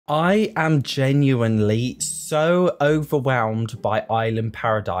I am genuinely so overwhelmed by Island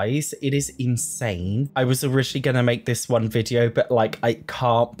Paradise. It is insane. I was originally going to make this one video, but like it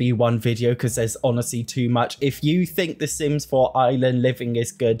can't be one video because there's honestly too much. If you think The Sims 4 Island living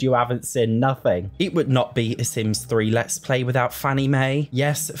is good, you haven't seen nothing. It would not be a Sims 3 Let's Play without Fannie Mae.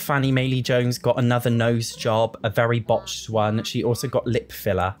 Yes, Fannie Mae Jones got another nose job, a very botched one. She also got lip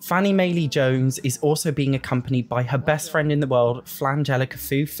filler. Fannie Mae Jones is also being accompanied by her best friend in the world, Flangelica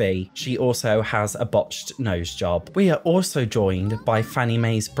Fufi. She also has a botched nose job. We are also joined by Fannie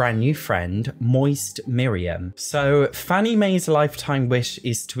Mae's brand new friend, Moist Miriam. So Fannie Mae's lifetime wish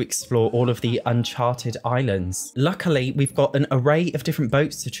is to explore all of the uncharted islands. Luckily, we've got an array of different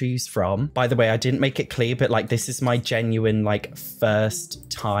boats to choose from. By the way, I didn't make it clear, but like this is my genuine like first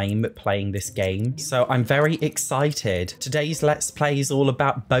time playing this game. So I'm very excited. Today's Let's Play is all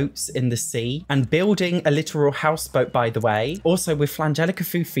about boats in the sea and building a literal houseboat, by the way. Also with Flangelica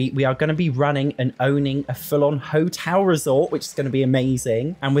Fufi, we are going to be running and owning a full-on hotel resort, which is going to be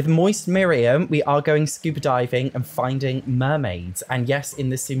amazing. And with Moist Miriam, we are going scuba diving and finding mermaids. And yes, in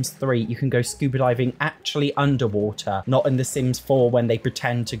The Sims 3, you can go scuba diving actually underwater, not in The Sims 4 when they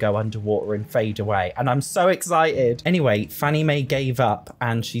pretend to go underwater and fade away. And I'm so excited. Anyway, Fannie Mae gave up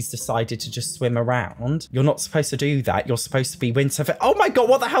and she's decided to just swim around. You're not supposed to do that. You're supposed to be windsurfing. Oh my God,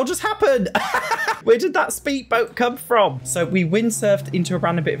 what the hell just happened? Where did that speedboat come from? So we windsurfed into a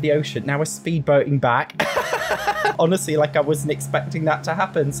random bit of the ocean. Now we're speedboating back. Honestly, like I wasn't expecting that to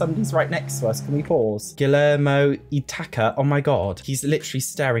happen. Somebody's right next to us. Can we pause? Guillermo Itaka. Oh my God. He's literally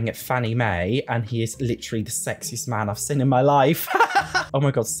staring at Fannie Mae and he is literally the sexiest man I've seen in my life. Oh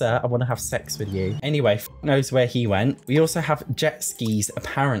my God, sir, I want to have sex with you. Anyway, knows where he went. We also have jet skis,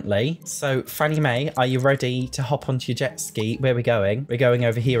 apparently. So Fannie Mae, are you ready to hop onto your jet ski? Where are we going? We're going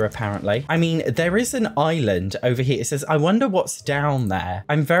over here, apparently. I mean, there is an island over here. It says, I wonder what's down there.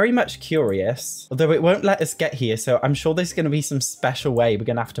 I'm very much curious, although it won't let us get here. So I'm sure there's going to be some special way we're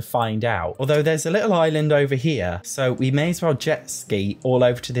going to have to find out. Although there's a little island over here. So we may as well jet ski all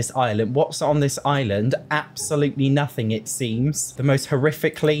over to this island. What's on this island? Absolutely nothing, it seems. The most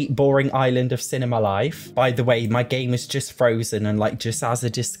horrifically boring island of cinema life. By the way, my game is just frozen and like just as a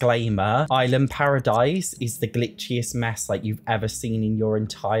disclaimer, Island Paradise is the glitchiest mess like you've ever seen in your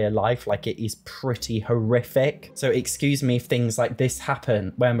entire life. Like it is pretty horrific. So excuse me if things like this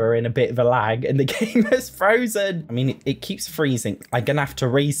happen when we're in a bit of a lag and the game is frozen. I mean, it keeps freezing. I'm gonna have to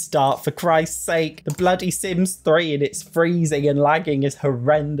restart for Christ's sake. The bloody Sims 3 and it's freezing and lagging is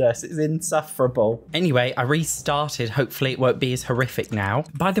horrendous. It's insufferable. Anyway, I restarted. Hopefully it won't be as horrific now.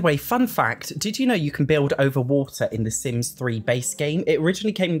 By the way, fun fact, did you know you can build over water in the Sims 3 base game? It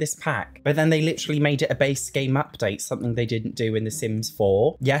originally came in this pack, but then they literally made it a base game update, something they didn't do in the Sims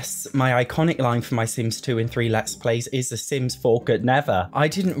 4. Yes, my iconic line for my Sims 2 and 3 Let's Plays is the Sims 4 could never. I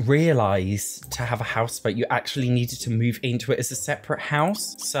didn't realize to have a houseboat, you actually needed to move into it as a separate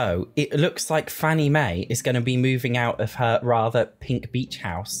house. So it looks like Fannie Mae is going to be moving out of her rather pink beach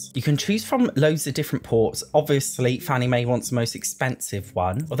house. You can choose from loads of different ports. Obviously, Fannie Mae wants the most expensive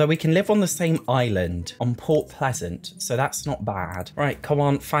one, although we can live on the same island on Port Pleasant, so that's not bad. Right, come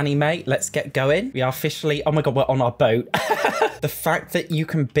on, Fannie Mae, let's get going. We are officially, oh my God, we're on our boat. The fact that you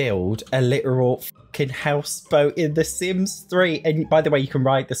can build a literal fucking houseboat in The Sims 3, and by the way, you can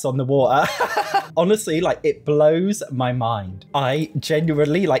ride this on the water. Honestly, like it blows my mind. I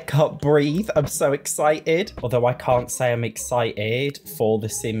genuinely like can't breathe. I'm so excited. Although I can't say I'm excited for The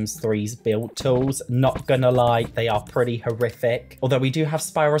Sims 3's build tools. Not gonna lie, they are pretty horrific. Although we do have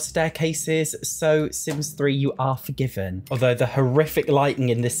spiral staircases, so Sims 3, you are forgiven. Although the horrific lighting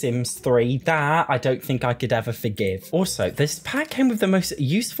in The Sims 3, that I don't think I could ever forgive. Also, this pack came with the most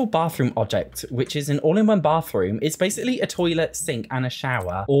useful bathroom object, which is an all-in-one bathroom. It's basically a toilet, sink, and a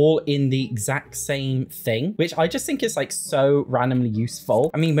shower, all in the exact same thing, which I just think is like so randomly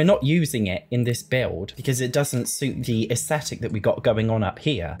useful. I mean, we're not using it in this build because it doesn't suit the aesthetic that we got going on up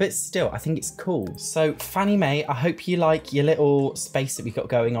here, but still, I think it's cool. So Fannie Mae, I hope you like your little space that we got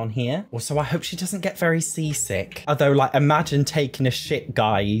going on here. Also, I hope she doesn't get very seasick. Although, like, imagine taking a shit,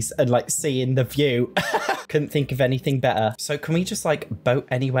 guys, and like seeing the view. Couldn't think of anything better. So can we just like boat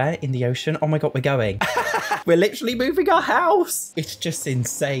anywhere in the ocean? Oh my God, we're going. We're literally moving our house. It's just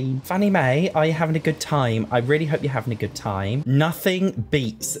insane. Fannie Mae, are you having a good time? I really hope you're having a good time. Nothing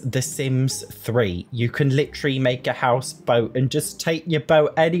beats The Sims 3. You can literally make a houseboat and just take your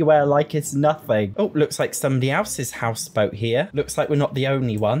boat anywhere like it's nothing. Oh, looks like somebody else's houseboat here. Looks like we're not the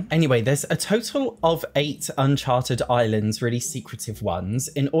only one. Anyway, there's a total of 8 uncharted islands, really secretive ones.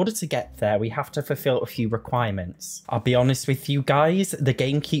 In order to get there, we have to fulfill a few requirements. I'll be honest with you guys, the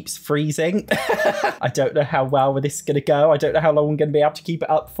game keeps freezing. I don't know how well this is going to go. I don't know how long I'm going to be able to keep it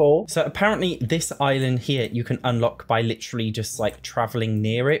up for. So apparently this island here, you can unlock by literally just like traveling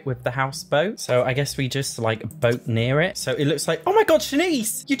near it with the houseboat. So I guess we just like boat near it. So it looks like, oh my God,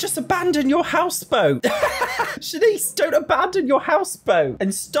 Shanice, you just abandoned your houseboat. Shanice, don't abandon your houseboat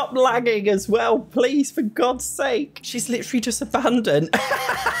and stop lagging as well, please, for God's sake. She's literally just abandoned.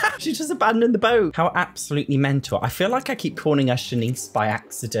 She just abandoned the boat. How absolutely mental. I feel like I keep calling her Shanice by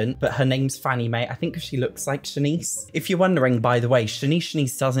accident, but her name's Fanny Mae. I think she looks like Shanice. If you're wondering, by the way,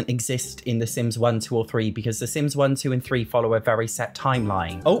 Shanice doesn't exist in The Sims 1, 2, or 3 because The Sims 1, 2, and 3 follow a very set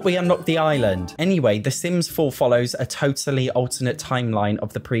timeline. Oh, we unlocked the island. Anyway, The Sims 4 follows a totally alternate timeline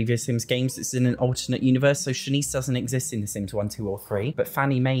of the previous Sims games. It's in an alternate universe, so Shanice doesn't exist in The Sims 1, 2, or 3, but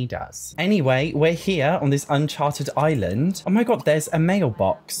Fanny Mae does. Anyway, we're here on this uncharted island. Oh my God, there's a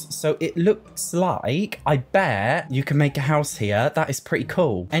mailbox. So it looks like, I bet you can make a house here. That is pretty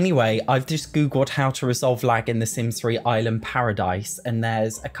cool. Anyway, I've just Googled how to resolve lag in The Sims 3 Island Paradise, and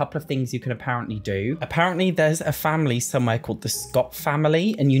there's a couple of things you can apparently do. Apparently, there's a family somewhere called the Scott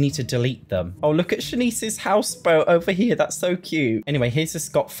family, and you need to delete them. Oh, look at Shanice's houseboat over here. That's so cute. Anyway, here's the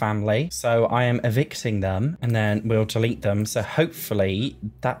Scott family. So I am evicting them, and then we'll delete them. So hopefully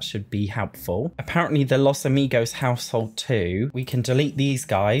that should be helpful. Apparently, the Los Amigos household too. We can delete these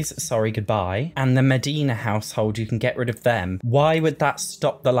guys. Sorry, goodbye. And the Medina household, you can get rid of them. Why would that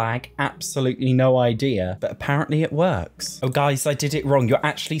stop the lag? Absolutely no idea, but apparently it works. Oh guys, I did it wrong. You're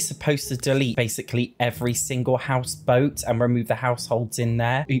actually supposed to delete basically every single houseboat and remove the households in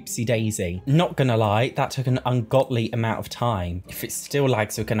there. Oopsie daisy. Not gonna lie, that took an ungodly amount of time. If it still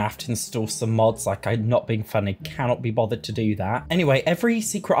lags, we're gonna have to install some mods. Like, I'm not being funny, cannot be bothered to do that. Anyway, every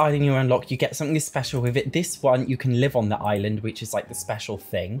secret island you unlock, you get something special with it. This one, you can live on the island, which is like the special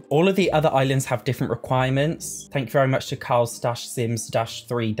thing. All of the other islands have different requirements. Thank you very much to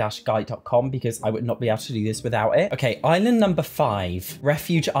Carl's-Sims-3-Guide.com because I would not be able to do this without it. Okay, island number 5.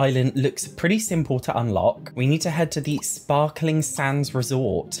 Refuge Island looks pretty simple to unlock. We need to head to the Sparkling Sands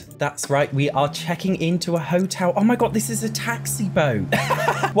Resort. That's right, we are checking into a hotel. Oh my God, this is a taxi boat.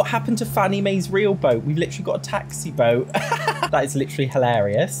 What happened to Fanny Mae's real boat? We've literally got a taxi boat. That is literally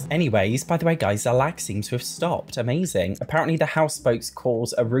hilarious. Anyways, by the way, guys, the lag seems to have stopped. Amazing. Apparently the houseboats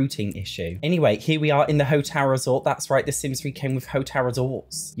cause a routing issue. Anyway, here we are in the hotel resort. That's right, The Sims 3 came with hotel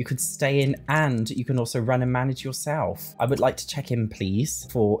resorts. You could stay in and you can also run and manage yourself. I would like to check in, please,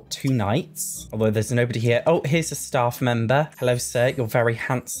 for 2 nights. Although there's nobody here. Oh, here's a staff member. Hello, sir. You're very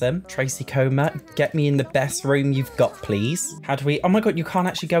handsome. Tracy Comer, get me in the best room you've got, please. How do we... Oh my God, you can't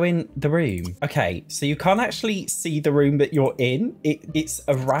actually go in the room. Okay, so you can't actually see the room that you're in. It's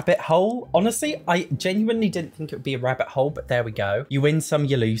a rabbit hole. Honestly, I genuinely didn't think it would be a rabbit hole, but there we go. You win some,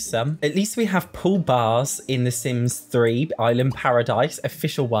 you lose some. At least we have pool bars in The Sims 3 Island Paradise,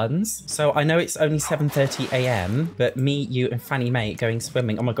 official ones. So I know it's only 7:30 a.m, but me, you, and Fanny Mae going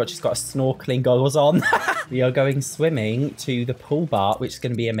swimming. Oh my God, she's got a snorkeling goggles on. We are going swimming to the pool bar, which is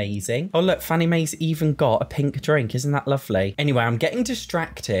going to be amazing. Oh look, Fanny Mae's even got a pink drink. Isn't that lovely? Anyway, I'm getting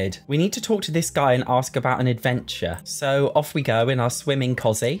distracted. We need to talk to this guy and ask about an adventure. So off we go in our swimming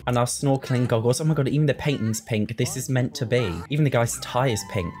cozy and our snorkeling goggles. Oh my God, even the painting's pink. This is meant to be. Even the guy's tie is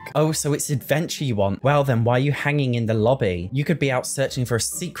pink. Oh, so it's adventure you want. Well then, why are you hanging in the lobby? You could be out searching for a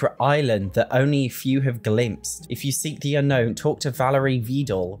secret island that only a few have glimpsed. If you seek the unknown, talk to Valerie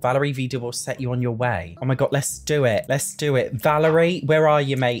Vidal. Valerie Vidal will set you on your way. Oh my God, let's do it. Let's do it. Valerie, where are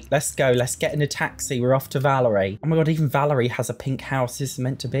you, mate? Let's go. Let's get in a taxi. We're off to Valerie. Oh my God, even Valerie has a pink house. This is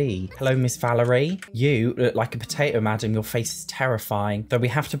meant to be. Hello, Miss Valerie. You look like a potato, madam. Your face is terrifying. Though we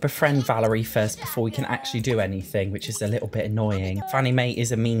have to befriend Valerie first before we can actually do anything, which is a little bit annoying. Fanny Mae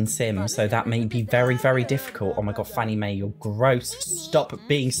is a mean sim, so that may be very, very difficult. Oh my God, Fanny Mae, you're gross. Stop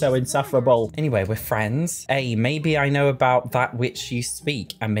being so insufferable. Anyway, we're friends. Hey, maybe I know about that which you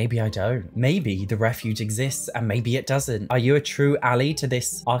speak, and maybe I don't. Maybe the refuge exists, and maybe it doesn't. Are you a true ally to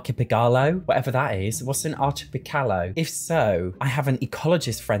this archipelago? Whatever that is. What's an archipelago? If so, I have an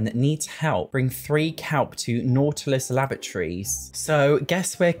ecologist friend that needs help. Bring 3 kelp to Nautilus Laboratories. So,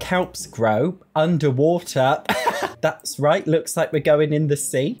 guess where kelps grow? Underwater. That's right. Looks like we're going in the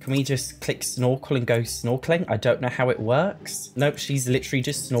sea. Can we just click snorkel and go snorkeling? I don't know how it works. Nope, she's literally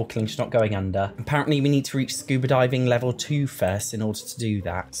just snorkeling. She's not going under. Apparently, we need to reach scuba diving level 2 first in order to do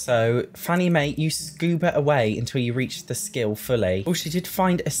that. So, Fanny Mae, you scuba away until you reach the skill fully. Oh, she did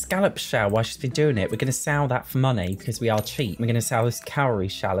find a scallop shell while she's been doing it. We're going to sell that for money because we are cheap. We're going to sell this cowrie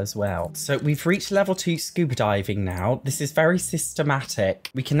shell as well. So, we've reached level 2 scuba diving now. This is very systematic.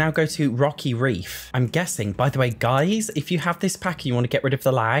 We can now go to Rocky Reef. I'm guessing, by the way, guys, Guys, if you have this pack and you want to get rid of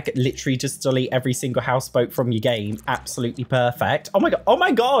the lag, literally just delete every single houseboat from your game. Absolutely perfect. Oh my god. Oh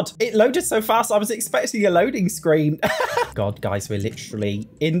my god. It loaded so fast. I was expecting a loading screen. God, guys, we're literally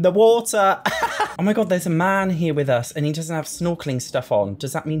in the water. Oh my god, there's a man here with us and he doesn't have snorkeling stuff on.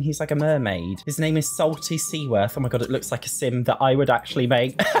 Does that mean he's like a mermaid? His name is Salty Seaworth. Oh my god, it looks like a sim that I would actually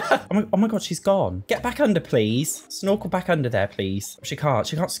make. Oh my god, she's gone. Get back under, please. Snorkel back under there, please. She can't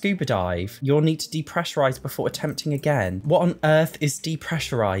scuba dive. You'll need to depressurize before attempting again. What on earth is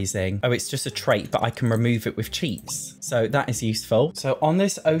depressurizing? Oh, it's just a trait, but I can remove it with cheats. So that is useful. So on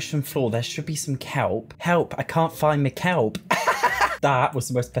this ocean floor, there should be some kelp. Help, I can't find my kelp. That was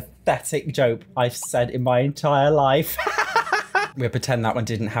the most pathetic joke I've said in my entire life. We'll pretend that one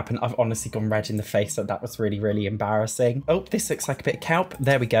didn't happen. I've honestly gone red in the face, so that was really, really embarrassing. Oh, this looks like a bit of kelp.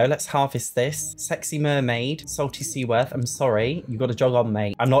 There we go. Let's harvest this. Sexy mermaid, Salty Seaworth. I'm sorry. You got to jog on,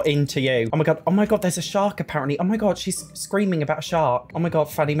 mate. I'm not into you. Oh my god. Oh my god, there's a shark apparently. Oh my god, she's screaming about a shark. Oh my god,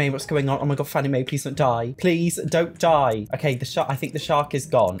 Fannie Mae, what's going on? Oh my god, Fannie Mae, please don't die. Please don't die. Okay, the shark. I think the shark is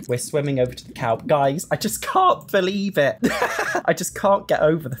gone. We're swimming over to the kelp. Guys, I just can't believe it. I just can't get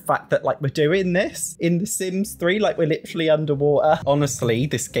over the fact that like we're doing this in The Sims 3, like we're literally underwater. Honestly,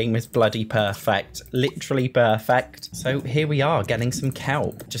 this game is bloody perfect. Literally perfect. So here we are getting some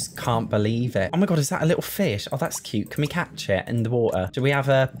kelp. Just can't believe it. Oh my god, is that a little fish? Oh, that's cute. Can we catch it in the water? Do we have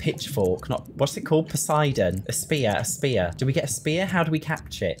a pitchfork? Not, what's it called? Poseidon. A spear. Do we get a spear? How do we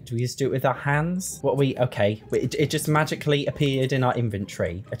catch it? Do we just do it with our hands? What are we? Okay. It just magically appeared in our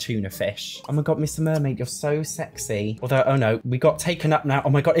inventory. A tuna fish. Oh my god, Mr. Mermaid, you're so sexy. Although, oh no, we got taken up now.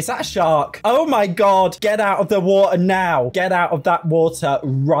 Oh my god, is that a shark? Oh my god, get out of the water now. Get out of that water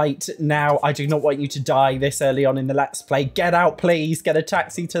right now. I do not want you to die this early on in the Let's Play. Get out, please. Get a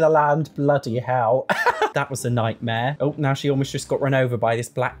taxi to the land. Bloody hell. That was a nightmare. Oh, now she almost just got run over by this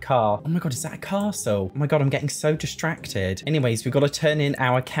black car. Oh my god, is that a castle? Oh my god, I'm getting so distracted. Anyways, we've got to turn in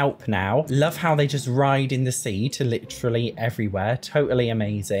our kelp now. Love how they just ride in the sea to literally everywhere. Totally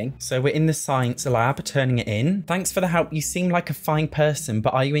amazing. So we're in the science lab, turning it in. Thanks for the help. You seem like a fine person,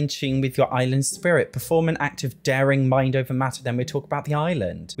 but are you in tune with your island spirit? Perform an act of daring mind over matter, then we talk about the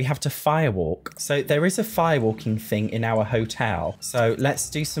island. We have to firewalk. So there is a firewalking thing in our hotel. So let's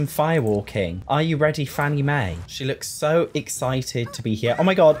do some firewalking. Are you ready, Fannie Mae? She looks so excited to be here. Oh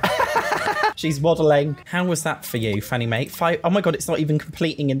my god. She's waddling. How was that for you, Fannie Mae? Oh my god, it's not even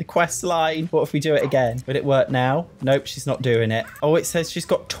completing in the quest line. What if we do it again? Would it work now? Nope, she's not doing it. Oh, it says she's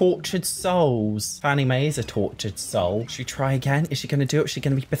got tortured souls. Fannie Mae is a tortured soul. Should we try again? Is she going to do it? Is she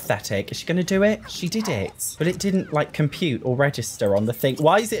going to be pathetic? Is she going to do it? She did it. But it didn't like compute or register on the thing.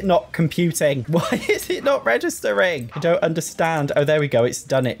 Why is it not computing? Why is it not registering? I don't understand. Oh, there we go. It's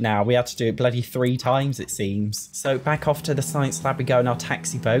done it now. We had to do it bloody 3 times, it seems. So back off to the science lab we go in our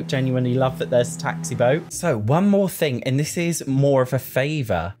taxi boat. Genuinely love that there's a taxi boat. So one more thing, and this is more of a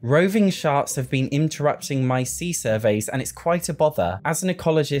favor. Roving sharks have been interrupting my sea surveys, and it's quite a bother. As an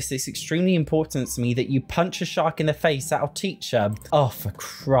ecologist, it's extremely important to me that you punch a shark in the face. That'll teach them. Oh, for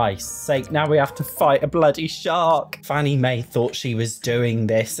Christ's sake. Now we have to fight a bloody shark. Fannie Mae thought she was doing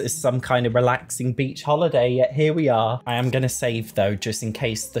this as some kind of relaxing beach holiday, yet here we are. I am going to save though, just in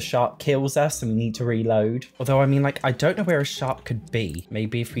case the shark kills us and we need to reload. Although, I mean, like, I don't know where a shark could be.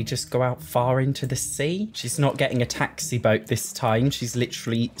 Maybe if we just go out far into the sea. She's not getting a taxi boat this time. She's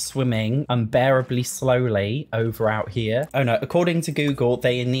literally swimming unbearably slowly over out here. Oh no, according to Google,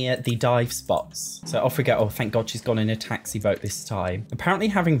 they are near the dive spots. So off we go. Oh, thank God she's gone in a taxi boat this time. Apparently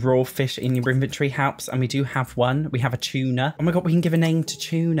having raw fish in your inventory helps, and we do have one. We have a tuna. Oh my God, we can give a name to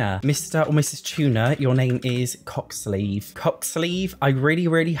tuna. Mr. or Mrs. Tuna, your name is Cocksleeve. Cocksleeve, I really,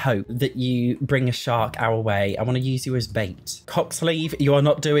 really hope that you bring a shark our way. I want to use you as bait. Cocksleeve, you are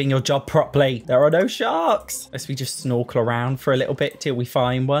not doing your job properly. There are no sharks. Unless we just snorkel around for a little bit till we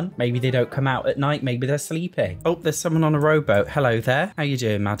find one. Maybe they don't come out at night. Maybe they're sleeping. Oh, there's someone on a rowboat. Hello there. How you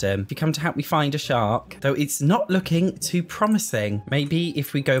doing, madam? Have you come to help me find a shark? Though it's not looking too promising. Maybe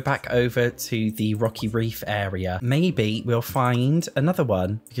if we go back over to the Rocky Reef area, maybe we'll find another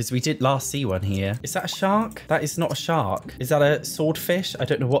one, because we did last see one here. Is that a shark? That is not a shark. Is that a swordfish? I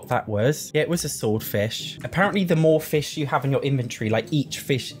don't know what that was. Yeah, it was a swordfish. Apparently, the more fish you have in your inventory, like each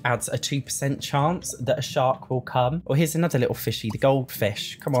fish adds a 2% chance that a shark will come. Or here's another little fishy, the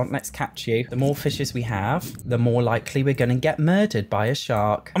goldfish. Come on, let's catch you. The more fishes we have, the more likely we're going to get murdered by a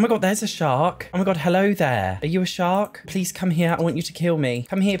shark. Oh my God, there's a shark. Oh my God, hello there. Are you a shark? Please come here. I want you to kill me.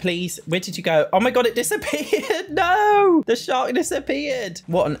 Come here, please. Where did you go? Oh my God, it disappeared. No, the shark disappeared.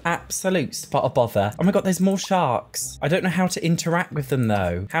 What an absolute spot of bother. Oh my God, there's more sharks. I don't know how to interact with them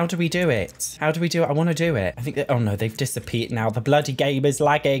though. How do we do it? How do we do it? I want to do it. I think that, oh no, they've disappeared now. The bloody game is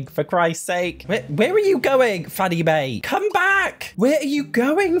lagging for Christ's Christ's sake. Where are you going, Fanny Mae? Come back. Where are you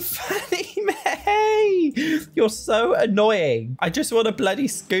going, Fanny Mae? You're so annoying. I just want to bloody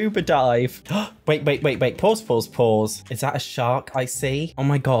scuba dive. Wait. Pause. Is that a shark I see? Oh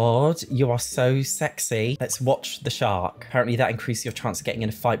my God, you are so sexy. Let's watch the shark. Apparently that increases your chance of getting in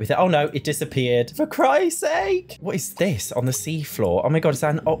a fight with it. Oh no, it disappeared. For Christ's sake. What is this on the seafloor? Oh my God, is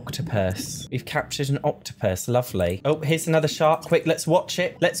that an octopus? We've captured an octopus. Lovely. Oh, here's another shark. Quick, let's watch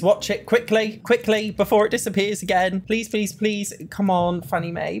it. Let's watch it quickly before it disappears again. Please. Come on,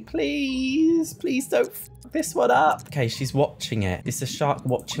 Fanny Mae. Please don't f this one up. Okay, she's watching it. Is the shark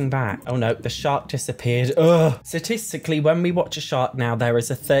watching back? Oh no, the shark disappeared. Ugh. Statistically, when we watch a shark now, there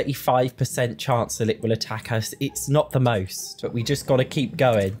is a 35% chance that it will attack us. It's not the most, but we just got to keep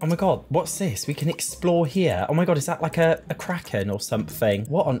going. Oh my God, what's this? We can explore here. Oh my God, is that like a kraken or something?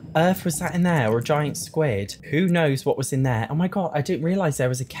 What on earth was that in there? Or a giant squid? Who knows what was in there? Oh my God, I didn't realize there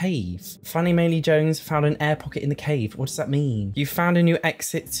was a cave. Fannie Mae Jones found an air pocket in the cave. What does that mean? You found a new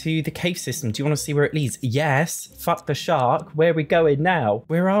exit to the cave system. Do you want to see where it leads? Yes. Fuck the shark. Where are we going now?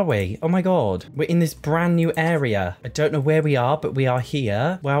 Where are we? Oh my God. We're in this brand new area. I don't know where we are, but we are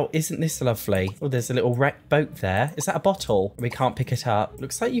here. Well, isn't this lovely? Oh, there's a little wrecked boat there. Is that a bottle? We can't pick it up.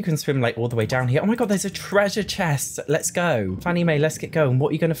 Looks like you can swim like all the way down here. Oh my God, there's a treasure chest. Let's go. Fannie Mae, let's get going. What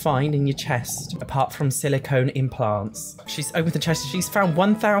are you going to find in your chest apart from silicone implants? She's opened the chest. She's found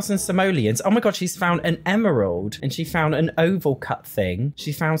 1,000 simoleons. Oh my God, she's found an emerald and she found an oval cut thing.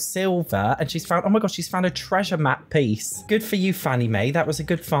 She found silver and she's found, oh my God, she's found a treasure map piece. Good for you, Fannie Mae. That was a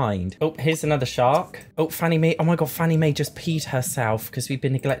good find. Oh, here's another shark. Oh, Fannie Mae. Oh my God, Fannie Mae just peed herself because we've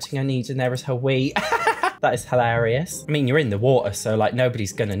been neglecting her needs and there is her wee. That is hilarious. I mean, you're in the water, so like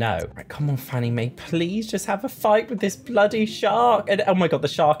nobody's gonna know. Right, come on, Fannie Mae, please just have a fight with this bloody shark. And oh my God, the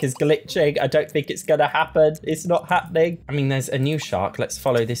shark is glitching. I don't think it's gonna happen. It's not happening. I mean, there's a new shark. Let's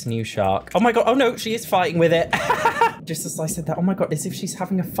follow this new shark. Oh my God. Oh no, she is fighting with it. Just as I said that, oh my God, as if she's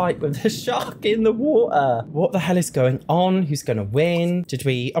having a fight with the shark in the water. What the hell is going on? Who's gonna win? Did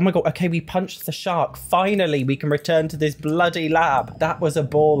we? Oh my God, okay, we punched the shark. Finally, we can return to this bloody lab. That was a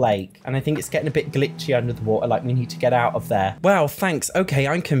ball ache. And I think it's getting a bit glitchy under the water, like we need to get out of there. Well, thanks. Okay,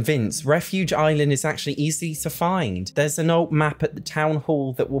 I'm convinced. Refuge Island is actually easy to find. There's an old map at the town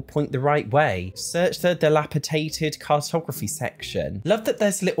hall that will point the right way. Search the dilapidated cartography section. Love that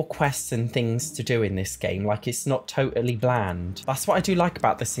there's little quests and things to do in this game. Like it's not totally bland. That's what I do like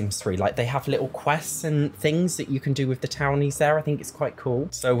about The Sims 3. Like they have little quests and things that you can do with the townies there. I think it's quite cool.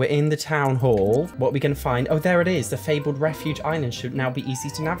 So we're in the town hall. What are we going to find? Oh, there it is. The fabled Refuge Island should now be easy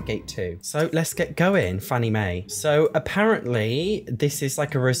to navigate to. So let's get going, Fannie Mae. So apparently this is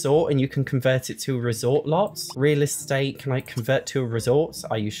like a resort and you can convert it to a resort lots. Real estate, can I convert to a resort?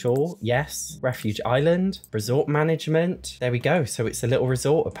 Are you sure? Yes. Refuge Island, resort management. There we go. So it's a little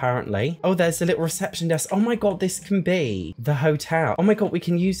resort apparently. Oh, there's a little reception desk. Oh my God, this can be the hotel. Oh my God, we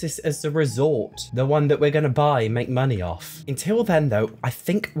can use this as the resort, the one that we're going to buy and make money off. Until then though, I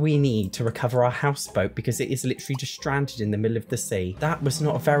think we need to recover our houseboat because it is literally just stranded in the middle of the sea. That was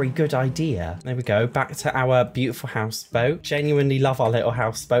not a very good idea. There we go. Back to our beautiful houseboat. Genuinely love our little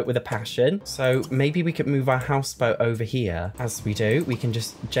houseboat with a passion. So maybe we could move our houseboat over here. As we do, we can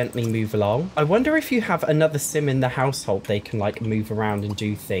just gently move along. I wonder if you have another sim in the household, they can like move around and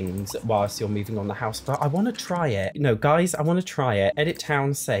do things whilst you're moving on the houseboat. I want to try it. No, guys, I want to try it. Edit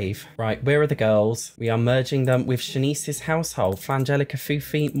town, save. Right, where are the girls? We are merging them with Shanice's household. Flangelica,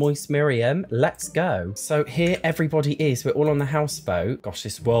 Fufi, Moist Miriam. Let's go. So here everybody is. We're all on the houseboat. Gosh,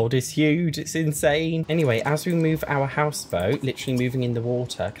 this world is huge. It's insane. Anyway, as we move our houseboat, literally moving in the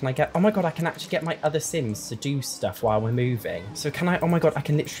water, can I get... Oh my God, I can actually get my other Sims to do stuff while we're moving. So can I... Oh my God, I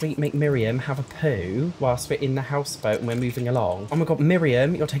can literally make Miriam have a poo whilst we're in the houseboat and we're moving along. Oh my God,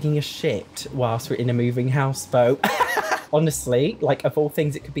 Miriam, you're taking a shit whilst we're in a moving houseboat. Honestly, like of all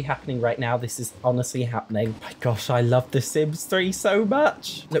things that could be happening right now, this is honestly happening. My gosh, I love The Sims 3 so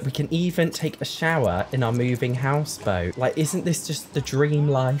much. Look, we can even take a shower in our moving houseboat. Like, isn't this just the dream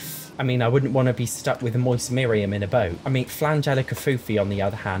life? I mean, I wouldn't want to be stuck with a Moist Miriam in a boat. I mean, Flangelica Fufi, on the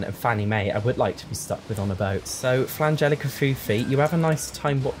other hand, and Fannie Mae, I would like to be stuck with on a boat. So, Flangelica Fufi, you have a nice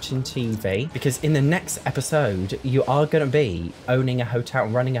time watching TV, because in the next episode, you are going to be owning a hotel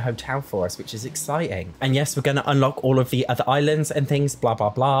and running a hotel for us, which is exciting. And yes, we're going to unlock all of the other islands and things, blah, blah,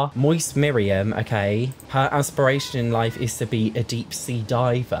 blah. Moist Miriam, okay, her aspiration in life is to be a deep sea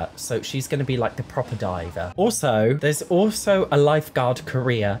diver. So she's going to be like the proper diver. Also, there's also a lifeguard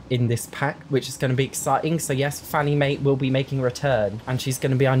career in this pack, which is going to be exciting. So yes, Fanny Mate will be making a return, and she's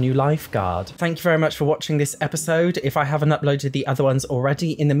going to be our new lifeguard. Thank you very much for watching this episode. If I haven't uploaded the other ones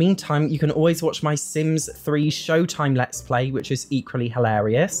already, in the meantime, you can always watch my Sims 3 Showtime Let's Play, which is equally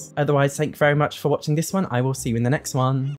hilarious. Otherwise, thank you very much for watching this one. I will see you in the next one.